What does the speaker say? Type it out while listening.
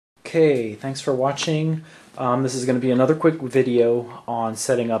Okay, thanks for watching. This is going to be another quick video on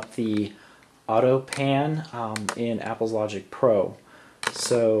setting up the auto pan in Apple's Logic Pro.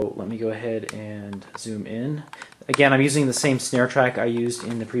 So let me go ahead and zoom in. Again, I'm using the same snare track I used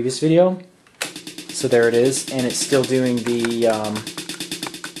in the previous video. So there it is, and it's still doing the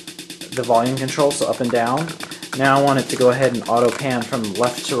volume control, so up and down. Now I want it to go ahead and auto pan from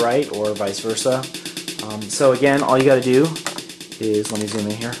left to right or vice versa. So again, all you got to do is, let me zoom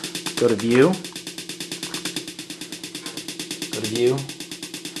in here, go to View,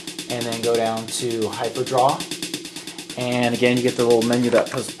 and then go down to Hyperdraw. And again, you get the little menu that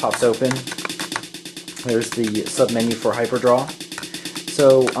pops open. There's the sub-menu for Hyperdraw.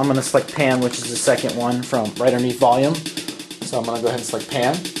 So I'm going to select Pan, which is the second one from right underneath Volume. So I'm going to go ahead and select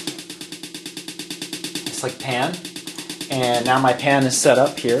Pan. Select Pan. And now my pan is set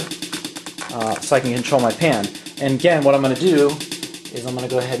up here, so I can control my pan. And again, what I'm going to do is I'm going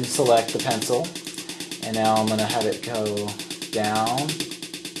to go ahead and select the pencil. And now I'm going to have it go down,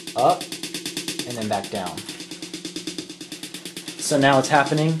 up, and then back down. So now what's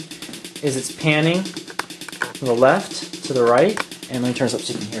happening is it's panning from the left to the right. And let me turn this up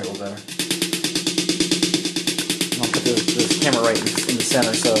so you can hear it a little better. I'll put the camera right in the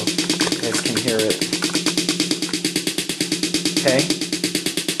center so you guys can hear it. Okay?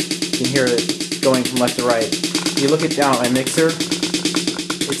 You can hear it going from left to right. If you look it down at my mixer,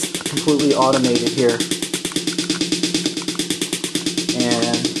 it's completely automated here.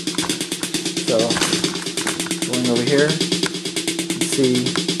 And so, going over here, you can see,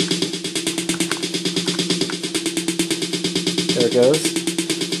 there it goes.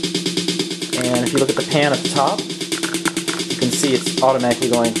 And if you look at the pan at the top, you can see it's automatically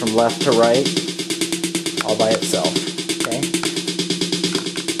going from left to right all by itself. Okay?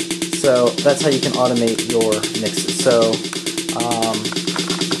 So that's how you can automate your mixes. So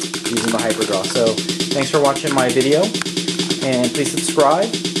using the Hyperdraw. So thanks for watching my video, and please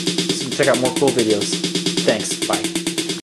subscribe so you can check out more cool videos. Thanks. Bye.